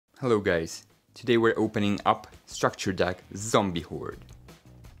Hello guys, today we're opening up Structure Deck Zombie Horde.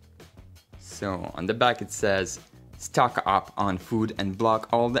 So on the back it says, stock up on food and block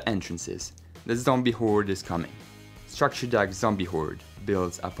all the entrances. The Zombie Horde is coming. Structure Deck Zombie Horde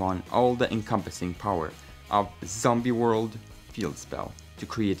builds upon all the encompassing power of Zombie World field spell to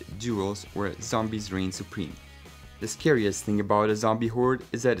create duels where zombies reign supreme. The scariest thing about a Zombie Horde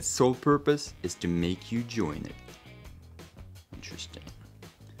is that its sole purpose is to make you join it. Interesting.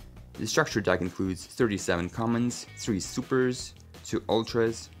 The structure deck includes 37 commons, 3 supers, 2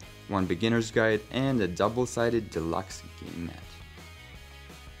 ultras, 1 beginner's guide, and a double-sided deluxe game mat.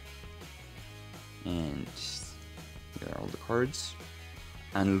 And here are all the cards.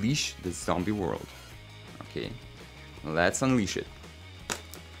 Unleash the zombie world. Okay, let's unleash it.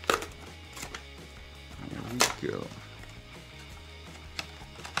 There we go.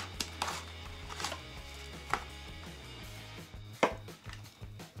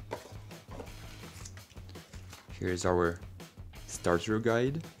 Here's our starter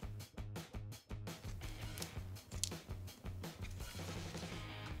guide.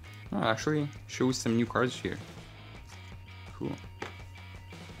 Oh, actually shows some new cards here. Cool.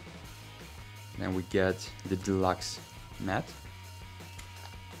 Then we get the deluxe mat,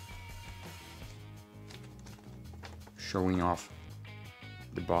 showing off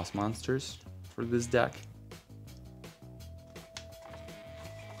the boss monsters for this deck.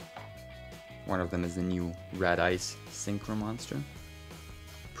 One of them is the new Red Ice Synchro monster.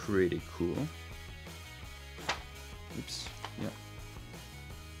 Pretty cool. Oops, yeah.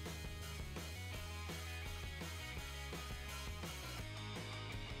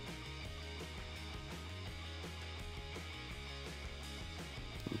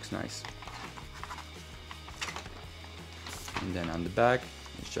 Looks nice. And then on the back,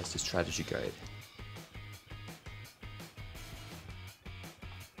 it's just a strategy guide.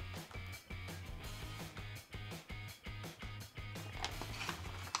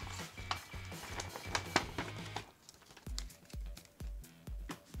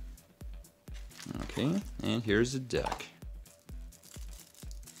 Okay, and here's the deck.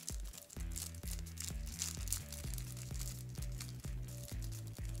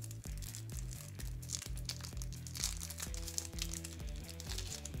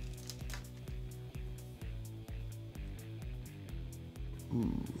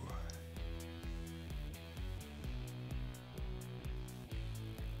 Ooh.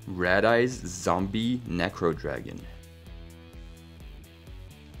 Red Eyes Zombie Necro Dragon.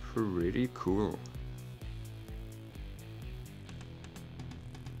 Pretty cool.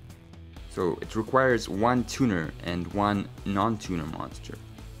 So it requires 1 tuner and 1 non-tuner monster,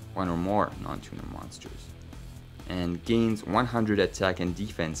 1 or more non-tuner monsters, and gains 100 attack and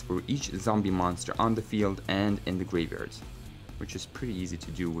defense for each zombie monster on the field and in the graveyards, which is pretty easy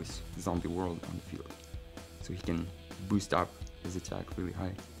to do with Zombie World on the field. So he can boost up his attack really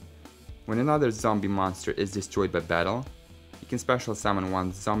high. When another zombie monster is destroyed by battle, you can special summon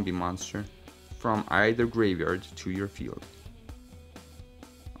 1 zombie monster from either graveyard to your field.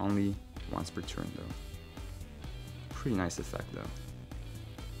 Only once per turn though. Pretty nice effect though.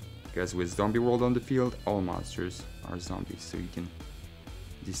 Because with Zombie World on the field, all monsters are zombies, so you can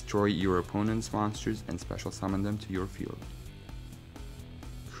destroy your opponent's monsters and special summon them to your field.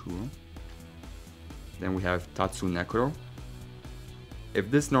 Cool. Then we have Tatsu Necro. If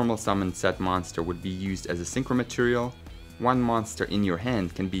this normal summon set monster would be used as a synchro material, 1 monster in your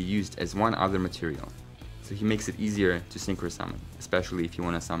hand can be used as 1 other material. So he makes it easier to synchro summon, especially if you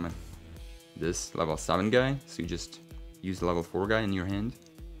want to summon this level 7 guy, so you just use the level 4 guy in your hand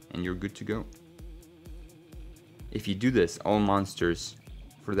and you're good to go. If you do this, all monsters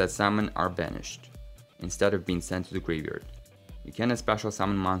for that summon are banished instead of being sent to the graveyard. You cannot special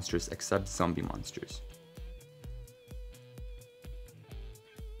summon monsters except zombie monsters.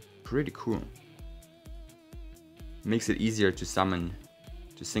 Pretty cool. Makes it easier to summon,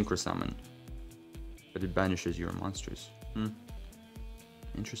 to synchro summon, but it banishes your monsters.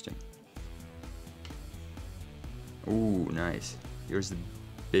 Interesting. Ooh, nice. Here's the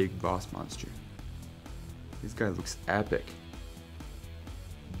big boss monster. This guy looks epic.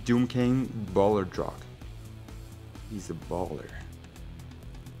 Doom King Baller Drock. He's a baller.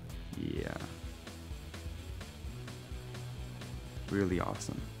 Yeah. Really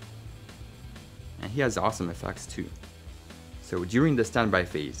awesome. And he has awesome effects too. So during the standby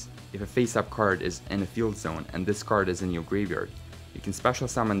phase, if a face-up card is in a field zone and this card is in your graveyard, you can special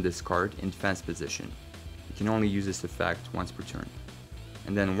summon this card in defense position. You can only use this effect once per turn.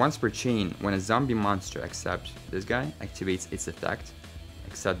 And then once per chain, when a zombie monster except this guy activates its effect,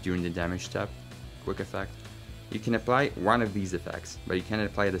 except during the damage step, quick effect, You can apply one of these effects, but you can't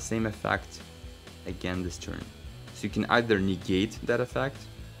apply the same effect again this turn. So you can either negate that effect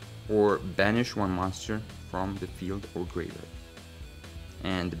or banish one monster from the field or graveyard.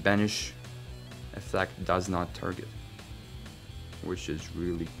 And the banish effect does not target, which is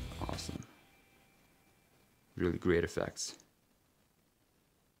really awesome. Really great effects.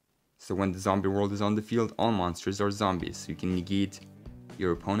 So when the zombie world is on the field, all monsters are zombies. So you can negate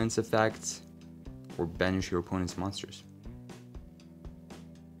your opponent's effects or banish your opponent's monsters.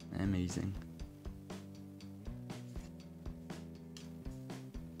 Amazing.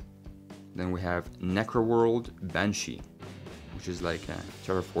 Then we have Necroworld Banshee, which is like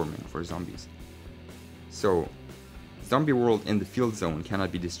terraforming for zombies. So, zombie world in the field zone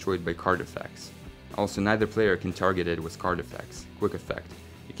cannot be destroyed by card effects. Also, neither player can target it with card effects. Quick effect.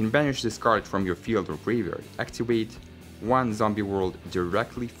 You can banish this card from your field or graveyard. Activate one zombie world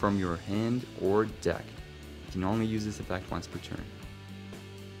directly from your hand or deck. You can only use this effect once per turn.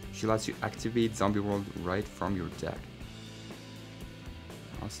 She lets you activate zombie world right from your deck.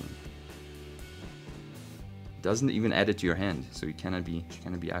 Awesome. Doesn't even add it to your hand, so she cannot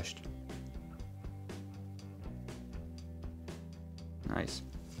be ashed. Nice.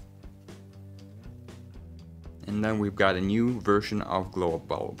 And then we've got a new version of Glow Up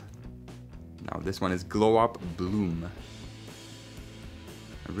Bulb. Now this one is Glow Up Bloom.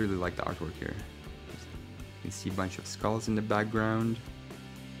 I really like the artwork here. You can see a bunch of skulls in the background.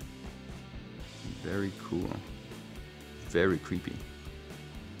 Very cool. Very creepy.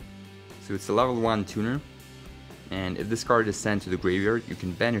 So it's a level 1 tuner. And if this card is sent to the graveyard, you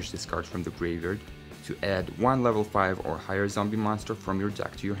can banish this card from the graveyard to add one level 5 or higher zombie monster from your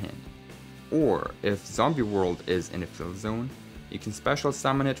deck to your hand. Or, if Zombie World is in a field zone, you can special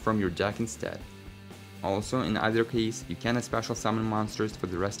summon it from your deck instead. Also, in either case, you cannot special summon monsters for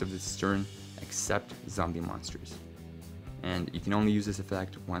the rest of this turn except zombie monsters. And you can only use this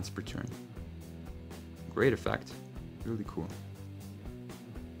effect once per turn. Great effect, really cool.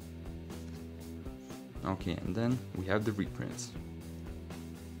 Okay, and then we have the reprints.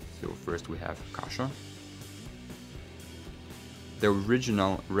 So first we have Kasha, the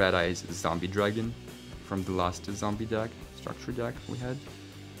original Red Eyes Zombie Dragon from the last zombie deck, structure deck we had.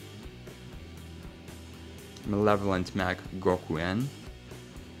 Malevolent Mech Gokuen,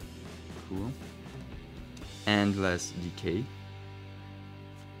 cool. Endless Decay,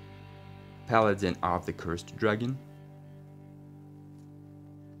 Paladin of the Cursed Dragon,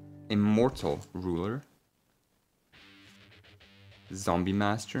 Immortal Ruler, Zombie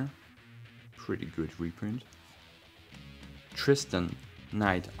Master, pretty good reprint, Tristan,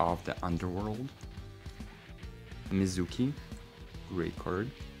 Knight of the Underworld, Mizuki, great card,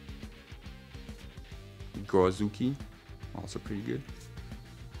 Gozuki, also pretty good,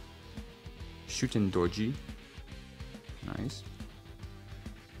 Shuten Doji, nice,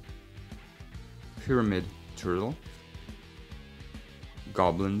 Pyramid Turtle,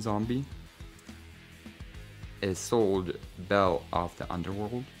 Goblin Zombie, Isolde Belle of the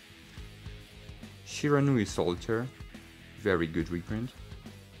Underworld, Shiranui Solitaire, very good reprint,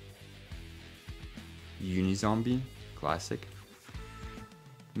 Unizombie, classic,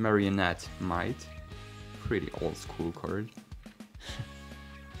 Marionette Might, pretty old school card,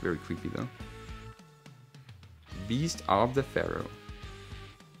 very creepy though, Beast of the Pharaoh,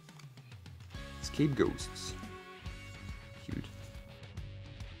 Escape Ghosts, cute.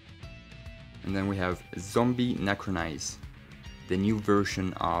 And then we have Zombie Necronize, the new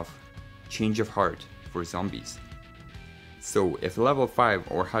version of Change of Heart for zombies. So if a level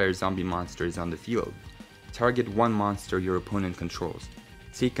 5 or higher zombie monster is on the field, target one monster your opponent controls.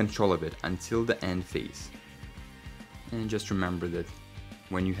 Take control of it until the end phase. And just remember that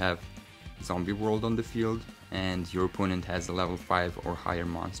when you have Zombie World on the field and your opponent has a level 5 or higher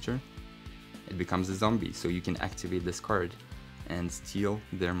monster, it becomes a zombie, so you can activate this card and steal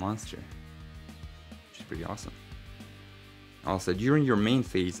their monster, which is pretty awesome. Also, during your main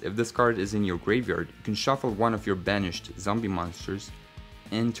phase, if this card is in your graveyard, you can shuffle one of your banished zombie monsters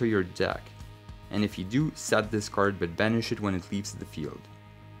into your deck. And if you do, set this card but banish it when it leaves the field.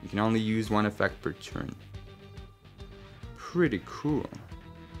 You can only use one effect per turn. Pretty cool.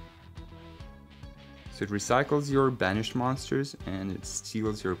 So it recycles your banished monsters and it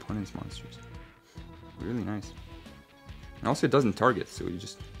steals your opponent's monsters. Really nice. And also it doesn't target, so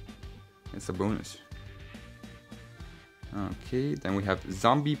it's a bonus. Okay, then we have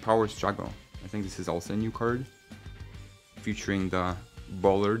Zombie Power Struggle. I think this is also a new card, featuring the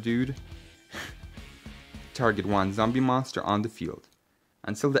Bowler Dude. Target one zombie monster on the field.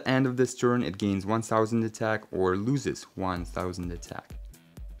 Until the end of this turn, it gains 1000 attack or loses 1000 attack.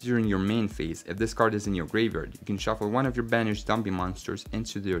 During your main phase, if this card is in your graveyard, you can shuffle one of your banished zombie monsters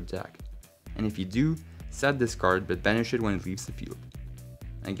into your deck. And if you do, set this card but banish it when it leaves the field.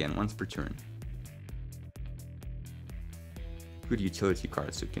 Again, once per turn. Good utility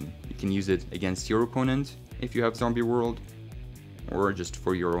card, so you can use it against your opponent if you have Zombie World, or just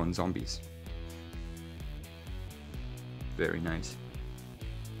for your own zombies. Very nice.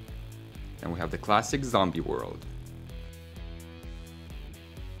 Then we have the classic Zombie World.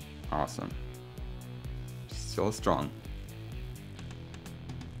 Awesome. Still strong.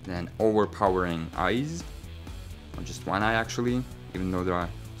 Then overpowering eyes, or just one eye actually, even though there are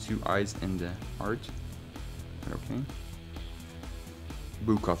 2 eyes in the art. But okay.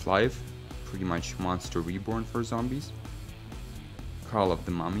 Book of Life, pretty much Monster Reborn for zombies. Call of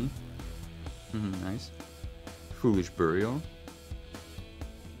the Mummy, nice. Foolish Burial.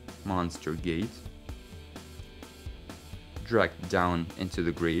 Monster Gate. Dragged down into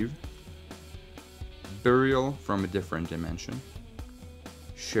the grave. Burial from a different dimension.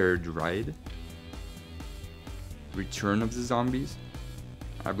 Shared Ride. Return of the Zombies.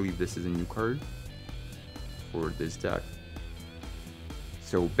 I believe this is a new card for this deck.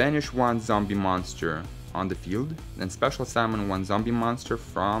 So banish one zombie monster on the field, then special summon one zombie monster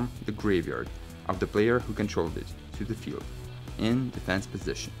from the graveyard of the player who controlled it to the field in defense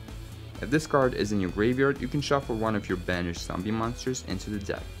position. If this card is in your graveyard, you can shuffle one of your banished zombie monsters into the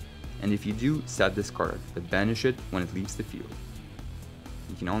deck. And if you do, set this card, but banish it when it leaves the field.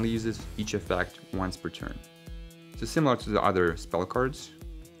 You can only use each effect once per turn. So similar to the other spell cards,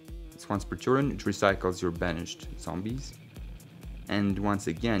 it's once per turn, it recycles your banished zombies. And once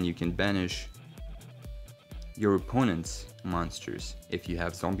again, you can banish your opponent's monsters if you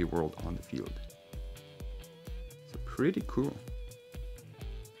have Zombie World on the field. So pretty cool.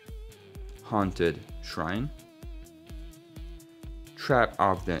 Haunted Shrine. Trap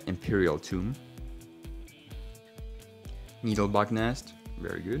of the Imperial Tomb. Needlebug Nest,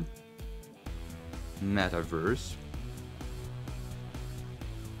 very good. Metaverse.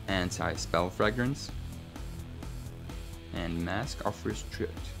 Anti-Spell Fragrance. And Mask of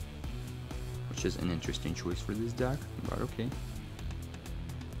Restrict, which is an interesting choice for this deck, but okay.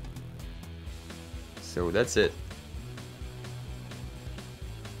 So that's it.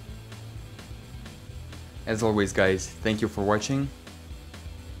 As always guys, thank you for watching.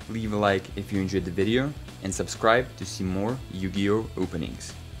 Leave a like if you enjoyed the video, and subscribe to see more Yu-Gi-Oh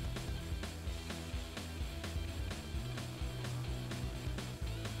openings.